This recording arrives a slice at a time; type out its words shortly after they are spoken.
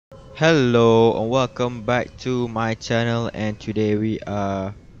Hello and welcome back to my channel, and today we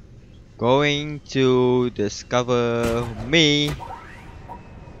are going to discover me.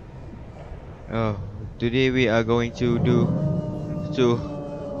 Oh, today we are going to do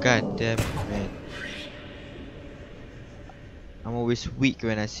God damn it, man. I'm always weak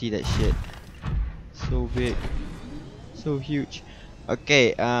when I see that shit. So big, so huge. Okay,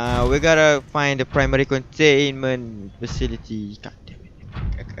 we gotta find the primary containment facility. God damn it.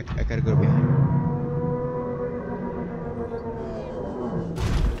 I gotta go behind.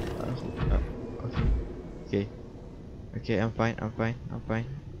 Okay. Okay. Okay, I'm fine. I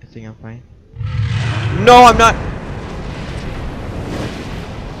think I'm fine. No, I'm not.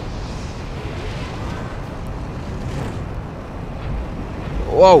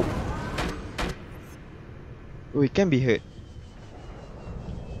 Whoa. We can be hurt.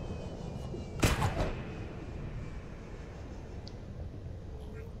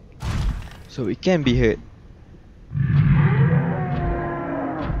 So it can be hurt.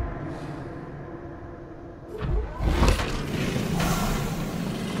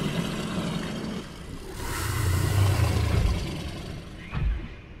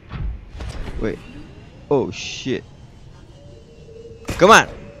 Wait. Oh shit. Come on.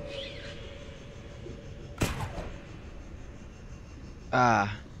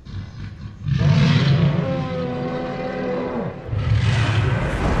 Ah.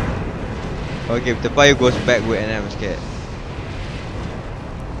 Okay, if the fire goes backward and I'm scared.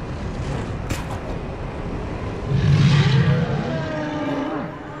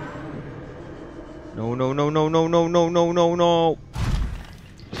 No, no, no, no, no, no, no, no, no, no.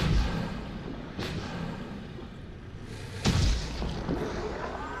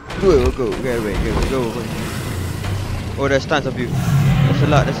 Go, get away, go. Oh, there's tons of you. That's a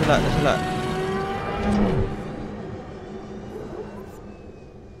lot.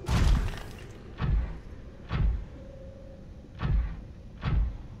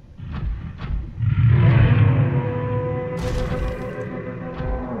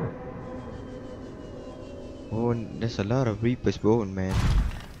 Oh, there's a lot of Reaper's bone, man.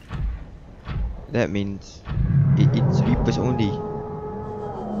 That means it's Reapers only.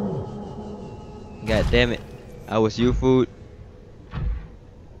 God damn it. I was your food.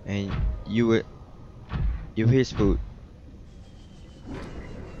 And you were his food.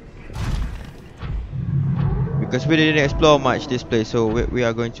 Because we didn't explore much this place, so we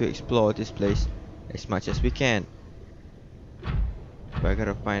are going to explore this place as much as we can. But I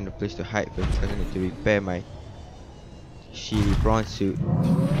gotta find a place to hide first because I need to repair my shitty bronze suit.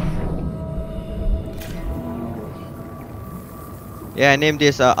 Yeah, I named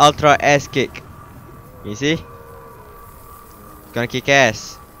this Ultra Ass Kick. You see? It's gonna kick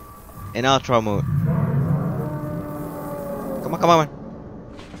ass in Ultra mode. Come on.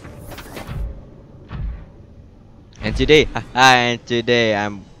 And today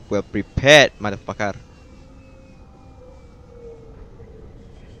I'm well prepared, motherfucker.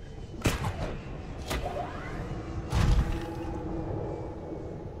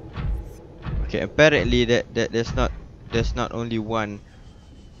 Okay, apparently there's not only one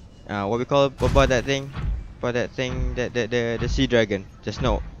what we call about that thing? For that thing, the sea dragon.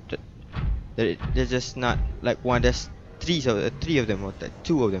 There's just not like one, there's three of them, or like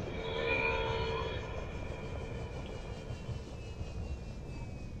two of them.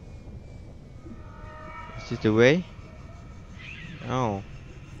 Is this the way? Oh.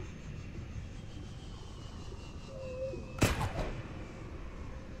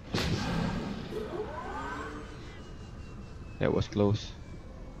 That was close.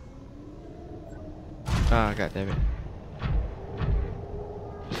 Ah, god damn it.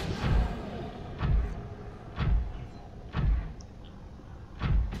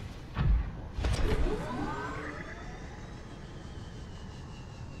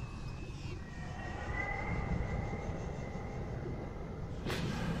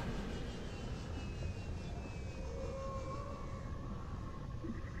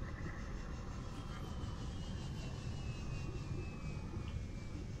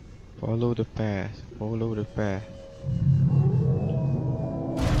 Follow the path.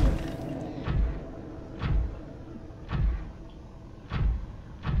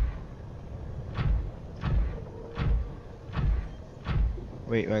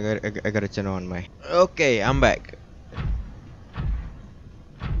 Wait, I gotta turn on my. Okay, I'm back.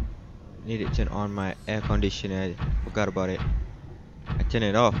 Need to turn on my air conditioner. Forgot about it. I turned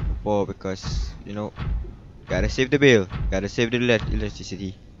it off before because, you know, gotta save the bill. Gotta save the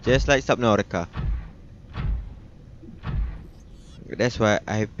electricity. Just like Subnautica. That's why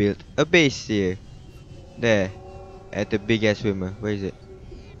I have built a base here. There. At the big ass swimmer. Where is it?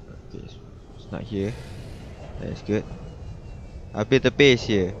 Okay, it's not here. That's good. I'll build a base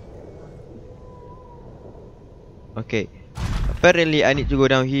here. Okay. Apparently I need to go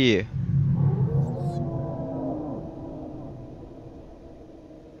down here.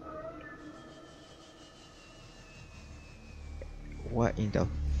 What in the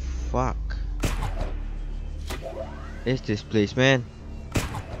fuck is this place, man?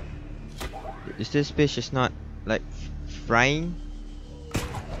 Is this fish just not like frying?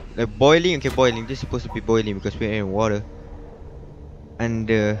 Like boiling? Okay, boiling. This is supposed to be boiling because we're in water.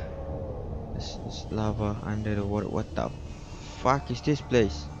 Under this lava under the water. What the fuck is this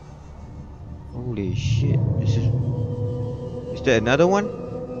place? Holy shit. Is there another one?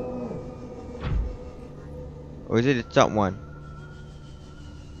 Or is it the top one?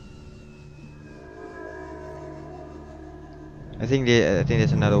 I think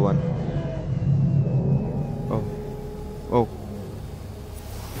there's another one. Oh. Oh.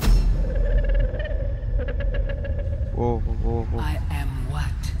 Whoa, whoa, whoa. I am what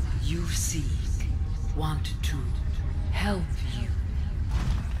you seek. Want to help you.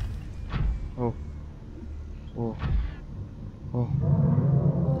 Oh. Oh. Oh.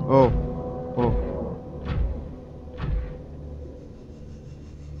 Oh. Oh.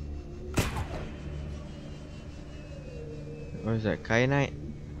 What is that? Kyanite?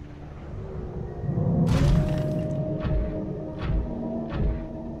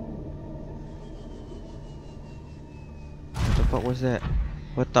 What the fuck was that?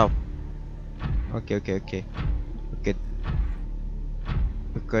 What the? Okay, okay, okay. Okay.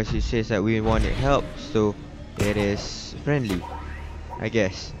 Because it says that we wanted help, so it is friendly. I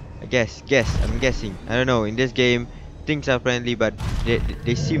guess. I'm guessing. I don't know. In this game, things are friendly, but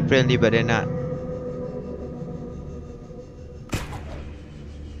they seem friendly, but they're not.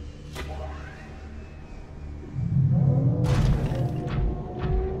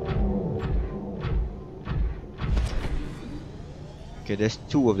 Okay, there's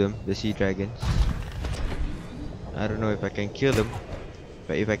two of them, the sea dragons. I don't know if I can kill them,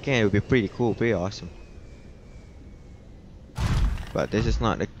 but if I can, it would be pretty cool, pretty awesome. But this is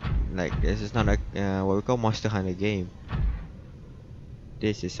not a what we call Monster Hunter game.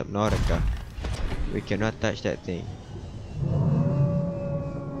 This is Subnautica. We cannot touch that thing.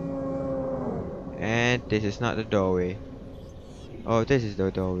 And this is not the doorway. Oh, this is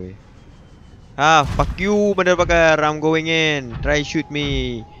the doorway. Ah, fuck you, motherfucker! I'm going in. Try shoot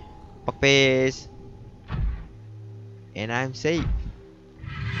me, fuck face. And I'm safe.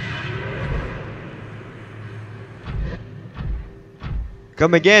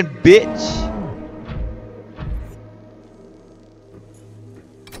 Come again, bitch!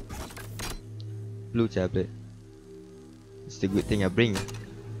 Blue tablet. It's the good thing I bring.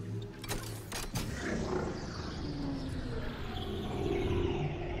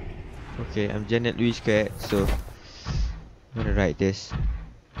 Okay, I'm Janet Louis Cat, so I'm gonna write this.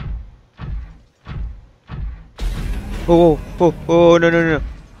 Oh, oh, oh, no, no, no.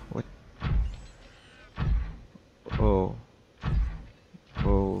 What? Oh.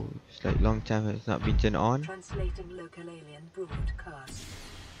 Oh, it's like long time it's not been turned on. Translating local alien broadcast.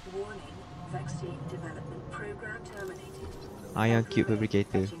 Warning, vaccine development program terminated. Ion cube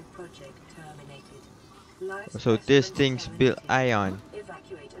fabricator. Project terminated. So this thing's built ion.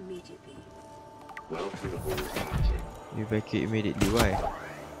 Evacuate immediately. Evacuate immediately. Why?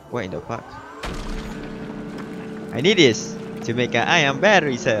 What in the fuck? I need this to make an ion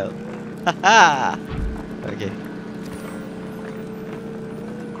battery cell. Haha. Okay.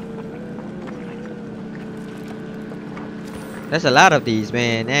 There's a lot of these,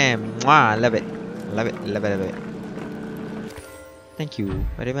 man. Mwah, love it. Love it, love it, love it. Thank you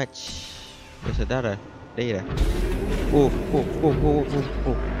very much. There's a data. Oh, oh, oh, oh, oh,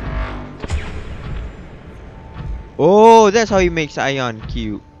 oh. Oh, that's how he makes ion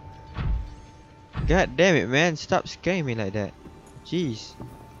cube. God damn it, man. Stop scaring me like that. Jeez.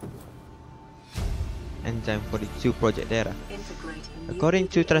 Enzyme 42 project data. According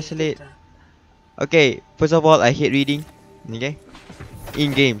to translate. Okay, first of all, I hate reading. Okay?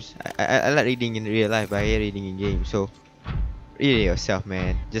 In games. I like reading in real life, but I hate reading in games. So, read it yourself,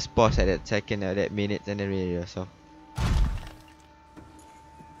 man. Just pause at that second or that minute and then read it yourself.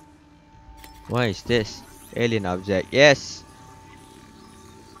 What is this? Alien object. Yes!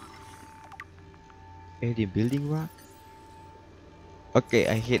 Alien building rock? Okay,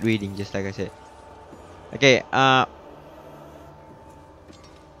 I hate reading, just like I said. Okay, are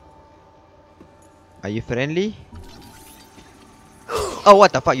you friendly? Oh,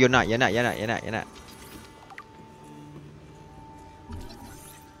 what the fuck? You're not.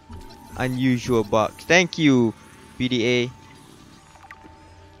 Unusual box. Thank you, PDA.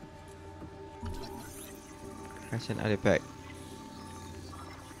 That's an artifact.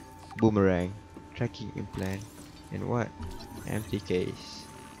 Boomerang. Tracking implant. And what? Empty case.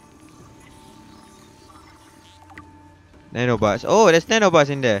 Nanobots. Oh, there's nanobots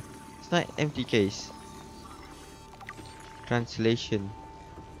in there. It's not empty case. Translation.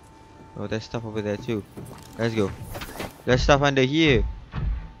 Oh, there's stuff over there too. Let's go. There's stuff under here.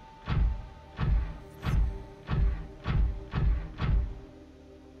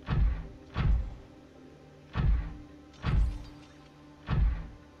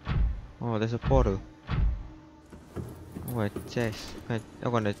 Oh, there's a portal. Oh, a chest. I'm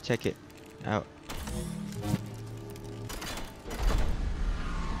gonna check it out.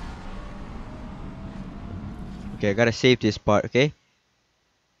 Okay, I gotta save this part, okay?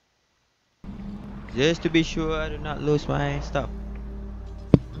 Just to be sure I do not lose my stuff.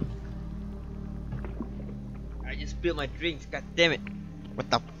 I just spilled my drinks, god damn it. What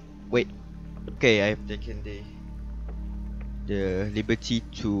the wait. Okay, I've taken the liberty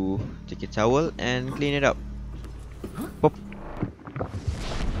to take a towel and clean it up. Pop.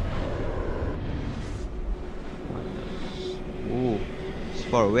 Ooh, it's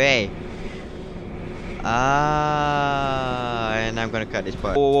far away. Ah, and I'm gonna cut this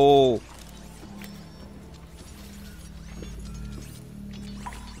part. Oh.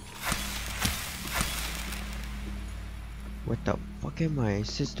 What the fuck am I? It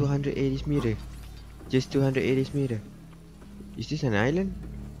says 280 meter. Just 280 meter. Is this an island?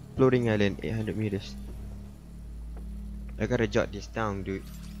 Floating island, 800 meters. I gotta jot this down, dude.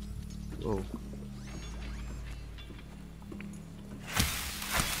 Oh.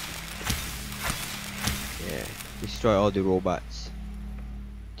 Yeah, destroy all the robots.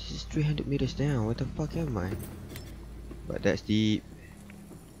 This is 300 meters down. What the fuck am I? But that's deep.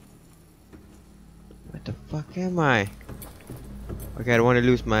 What the fuck am I? Okay, I don't want to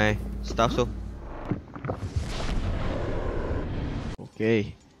lose my stuff, so.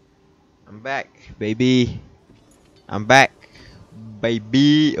 Okay. I'm back, baby. I'm back,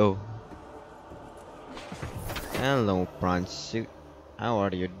 baby. Oh. Hello, prawn suit. How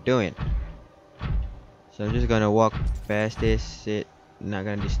are you doing? So I'm just gonna walk past this shit. Not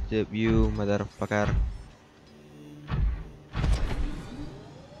gonna disturb you, motherfucker.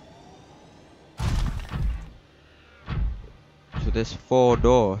 So there's 4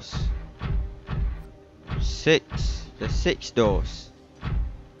 doors. 6. There's 6 doors.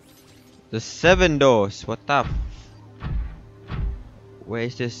 There's 7 doors. What the where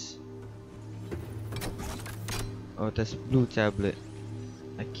is this? Oh, there's blue tablet.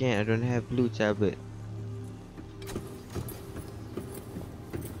 I don't have blue tablet.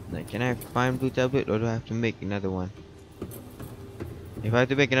 Like, can I find blue tablet or do I have to make another one? If I have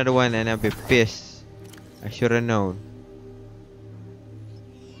to make another one, then I'll be pissed. I should have known.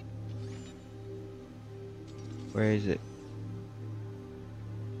 Where is it?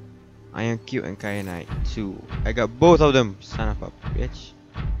 Iron Cube and Kyanite 2. I got both of them, son of a bitch.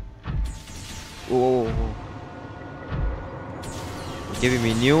 Oh, giving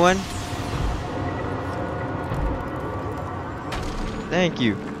me a new one. Thank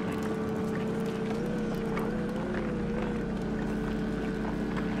you.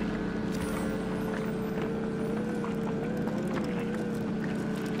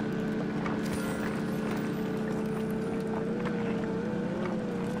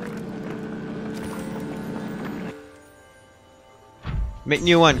 Make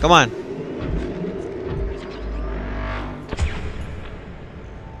new one, come on.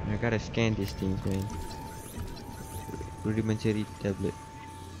 I gotta scan these things, man. Rudimentary tablet.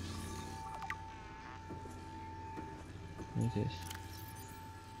 What is this?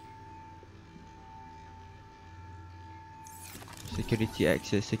 Security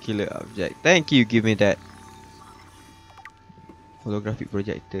access, circular object. Thank you, give me that. Holographic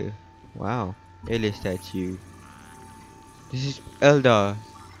projector. Wow. Alien statue. This is Eldar.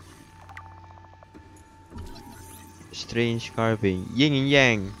 Strange carving. Yin and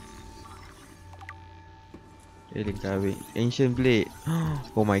yang. Alien carving. Ancient blade.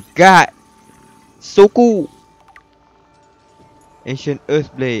 Oh my god. So cool. Ancient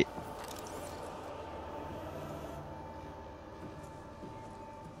earth blade.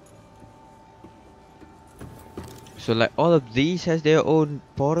 So like all of these has their own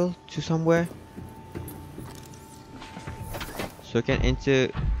portal to somewhere. So I can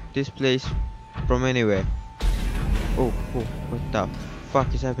enter this place from anywhere. Oh, what the fuck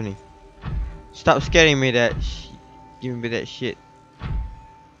is happening? Stop scaring me that giving me that shit.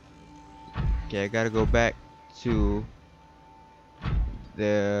 Okay, I gotta go back to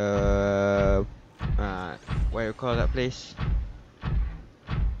the what do you call that place?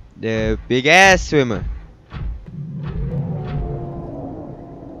 The big ass swimmer.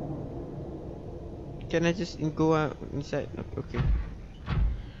 Can I just go out inside? Okay.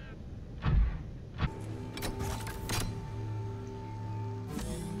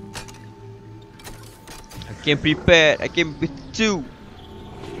 I came prepared. I came with two.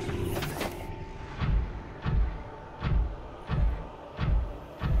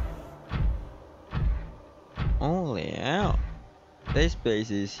 Only out. This place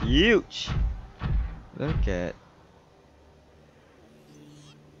is huge. Look at.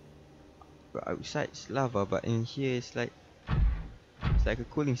 But outside it's lava, but in here it's like a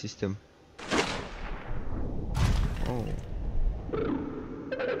cooling system. Oh.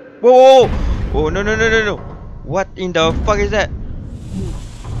 Whoa! Oh no no no no no! What in the fuck is that?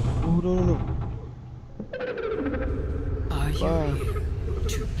 Oh no no no! Are you here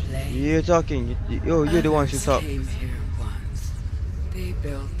to play? You're talking. You're the one who talk. Came here once. They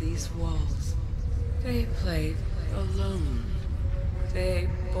built these walls. They played alone. They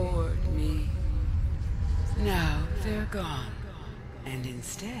bored me. Now they're gone. And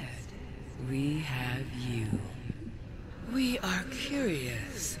instead, we have you. We are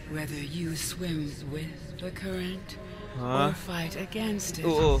curious whether you swim with the current or fight against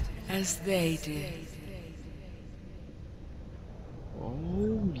it as they did.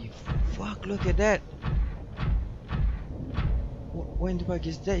 Holy fuck, look at that. When the fuck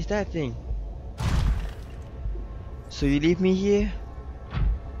is that thing? So you leave me here?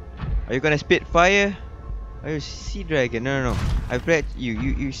 Are you gonna spit fire? Are you sea dragon? No no no. I've read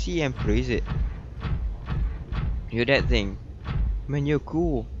you sea emperor, is it? You're that thing. Man, you're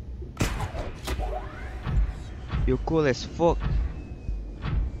cool. You're cool as fuck.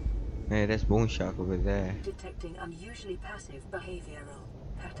 Hey, that's bone shark over there. Detecting unusually passive behavioral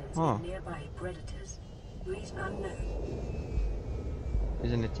patterns Huh. in nearby predators. Reason unknown.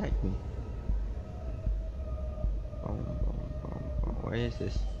 Doesn't attack me. What is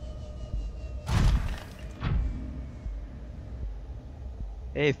this?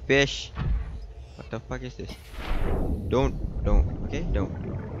 Hey fish! What the fuck is this? Don't, okay, don't.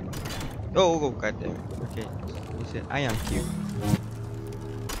 Oh, goddamn. Okay, it's an iron cube.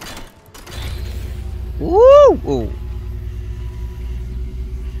 Woo! Oh.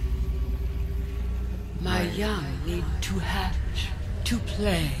 My young need to hatch, to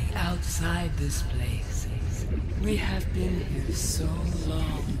play outside this place. We have been here so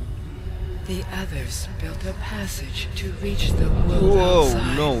long. The others built a passage to reach the world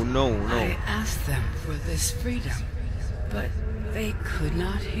outside. No. I asked them for this freedom, but they could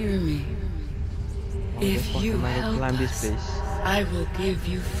not hear me. If you help us, I will give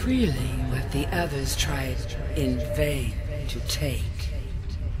you freely what the others tried in vain to take.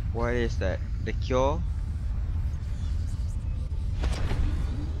 What is that? The cure?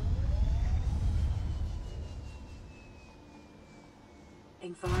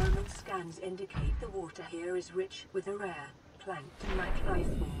 Environment scans indicate the water here is rich with a rare plankton-like life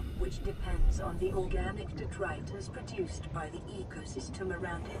form, which depends on the organic detritus produced by the ecosystem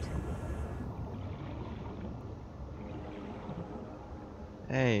around it.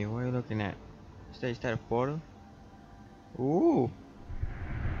 Hey, what are you looking at? Is that a portal? Ooh!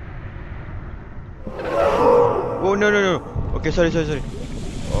 Oh no! Okay, sorry.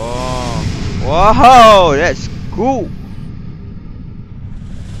 Oh! Wow! That's cool!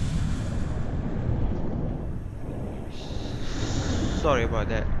 Sorry about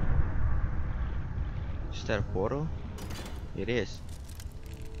that. Is that a portal? It is.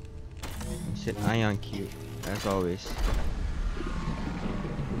 It's an ion cube, as always.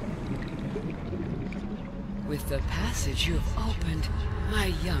 With the passage you have opened,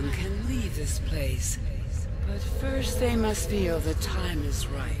 my young can leave this place. But first they must feel the time is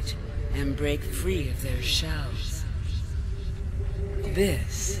right and break free of their shells.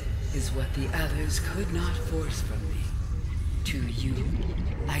 This is what the others could not force from me. To you,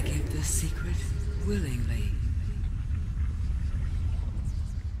 I give the secret willingly.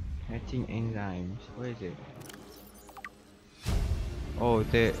 Hatching enzymes. Where is it? Oh,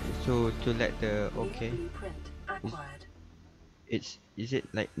 so to let the okay. Blueprint acquired. Is it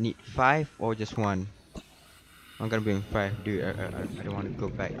like need 5 or just 1? I'm gonna bring 5, dude. I don't want to go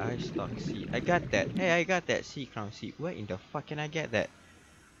back. I stock seed. I got that. Hey, I got that sea crown seed. Where in the fuck can I get that?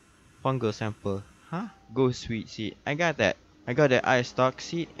 Fungal sample. Huh? Ghost sweet seed. I got that. I got the ice stock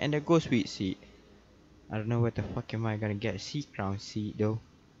seed and the ghost sweet seed. I don't know where the fuck am I gonna get a sea crown seed though.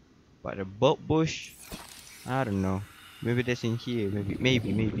 But the bulb bush, I don't know. Maybe that's in here.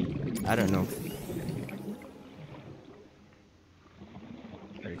 Maybe. I don't know.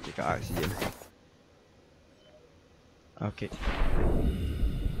 Gotta take out oxygen. Okay.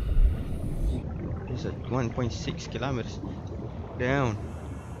 It's at 1.6 kilometers down.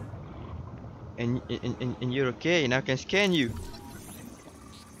 And you're okay, and I can scan you.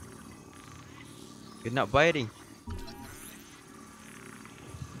 You're not biting.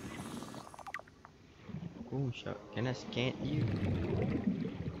 Oh shit, can I scan you?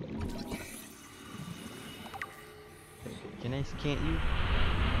 Can I scan you?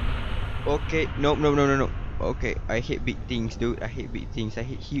 Okay, no. Okay, I hate big things, dude. I hate big things. I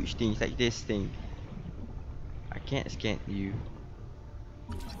hate huge things like this thing. I can't scan you.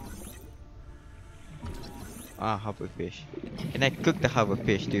 Ah, hoverfish. Can I cook the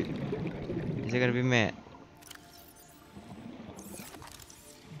hoverfish, dude? Is it gonna be mad?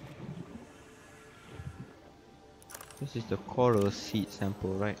 This is the coral seed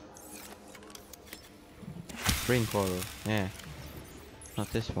sample, right? Spring coral, yeah.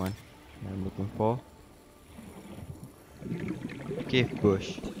 Not this one I'm looking for. Cave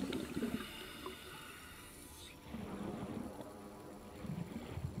bush.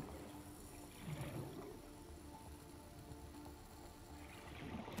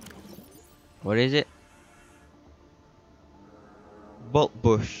 What is it? Bulk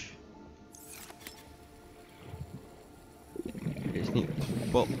bush. It's need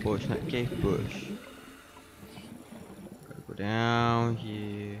bulk bush, not cave bush. Gotta go down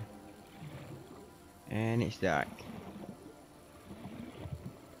here. And it's dark.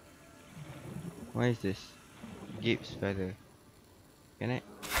 What is this? Gibbs feather. Can I?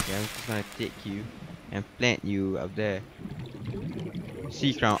 Yeah, I'm just gonna take you and plant you up there.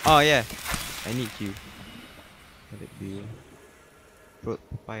 Sea crown. Oh yeah, I need you. Let it be. Fruit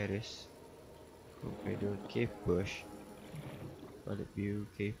papyrus. Crocodile cave bush. Solid view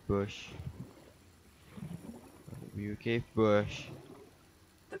cave bush. Solid view cave bush.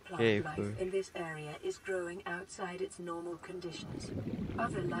 The plant life in this area is growing outside its normal conditions.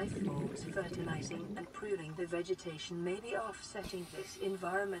 Other life forms fertilizing and pruning the vegetation may be offsetting this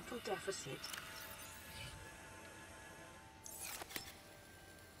environmental deficit.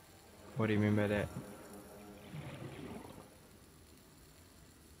 What do you mean by that?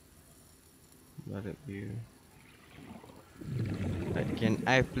 Solid view. But can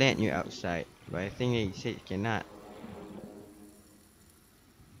I plant you outside? But I think he said cannot.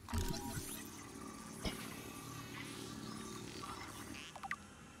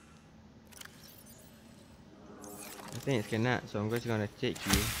 I think it cannot, so I'm just gonna take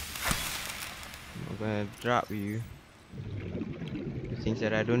you. I'm gonna drop you. The things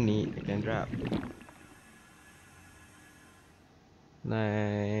that I don't need, I can drop.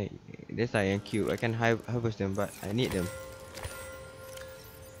 Like this iron cube, I can harvest them, but I need them.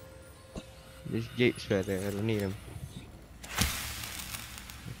 This gates right there, I don't need them.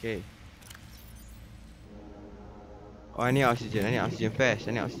 Okay. Oh, I need oxygen. I need oxygen fast.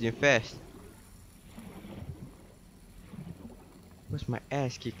 I need oxygen fast. Where's my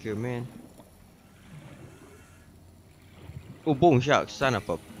ass kicker, man? Oh, bone shark, son of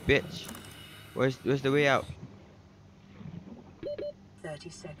a bitch. Where's the way out? 30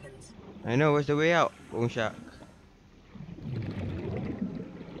 seconds. I know, where's the way out? Bone shark.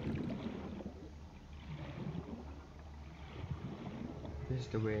 This is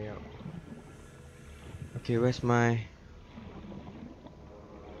the way out. Okay, where's my...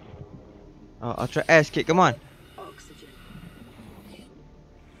 Oh, I'll try ass kick, come on. Oxygen.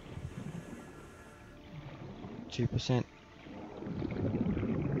 3%.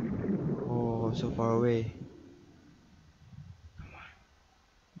 Oh, so far away. Come on.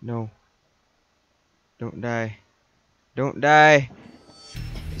 No. Don't die. Don't die.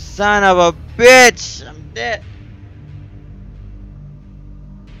 Son of a bitch! I'm dead.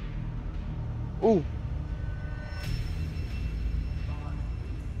 Ooh.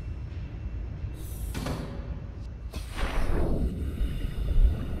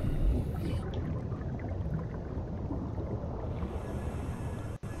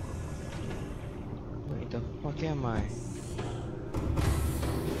 Where the fuck am I?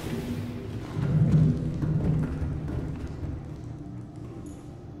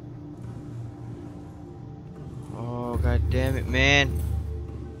 Oh, god damn it, man.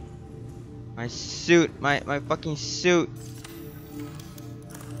 My suit, my fucking suit.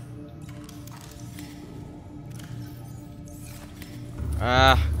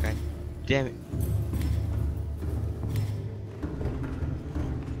 Ah, god damn it.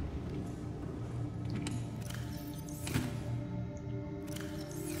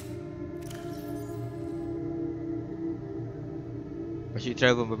 I should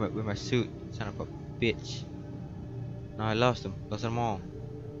travel with my suit, son of a bitch. No, I lost them all.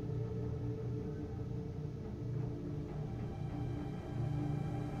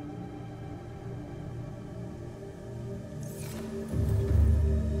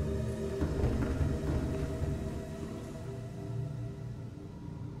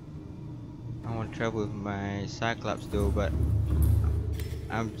 travel with my Cyclops though, but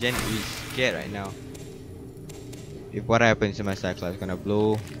I'm genuinely scared right now. If what happens to my Cyclops, it's gonna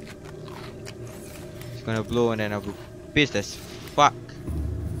blow. It's gonna blow and then I'll be pissed as fuck.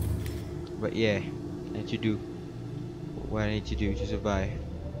 But yeah, I need to do what I need to do to survive.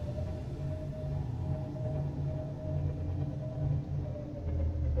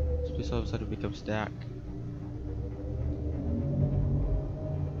 This place all of a sudden becomes dark.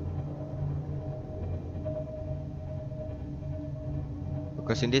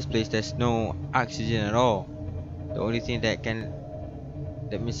 Because in this place there's no oxygen at all. The only thing that can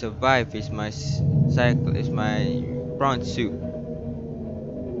let me survive is my cycle, is my prawn suit.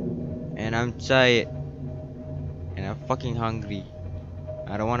 And I'm tired. And I'm fucking hungry.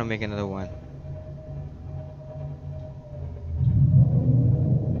 I don't want to make another one.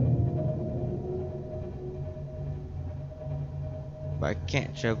 But I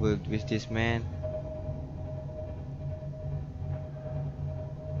can't travel with this man.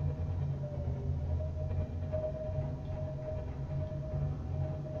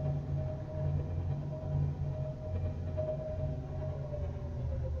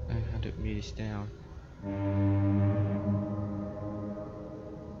 Meters down.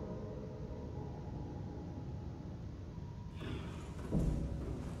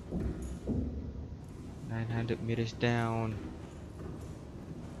 $900 down.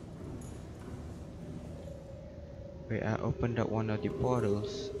 Wait, I opened up one of the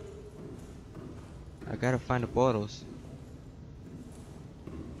portals. I gotta find the portals.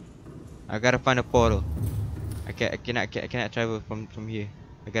 I gotta find a portal. I cannot travel from here.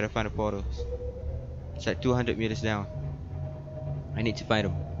 I gotta find the portals. It's like 200 meters down. I need to find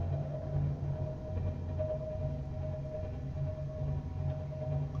them.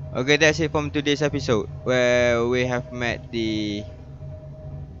 Okay, that's it from today's episode, where we have met the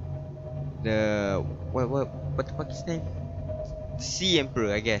what the fuck is his name? The Sea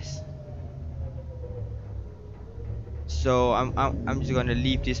Emperor, I guess. So I'm just gonna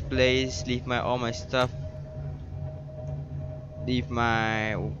leave this place, leave all my stuff, leave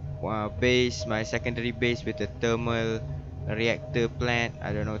my base, my secondary base with the thermal reactor plant.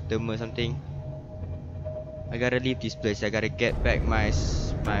 I don't know, thermal something. I gotta leave this place. I gotta get back my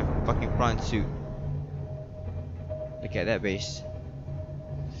fucking prawn suit. Look at that base.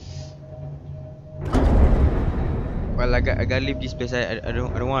 Well, I gotta leave this place. I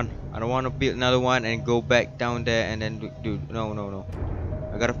don't want to build another one and go back down there and then do no.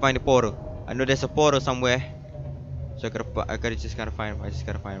 I gotta find the portal. I know there's a portal somewhere. So I just gotta find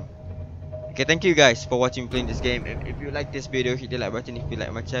him. Okay, thank you guys for watching me playing this game. And if you like this video, hit the like button. If you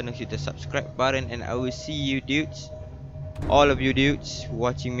like my channel, hit the subscribe button. And I will see you dudes, all of you dudes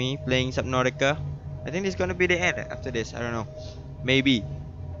watching me playing Subnautica. I think this is gonna be the end after this. I don't know, maybe.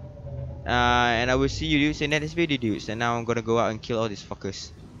 And I will see you dudes in the next video, dudes. And now I'm gonna go out and kill all these fuckers.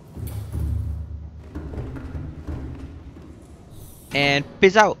 And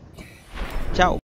peace out. Ciao.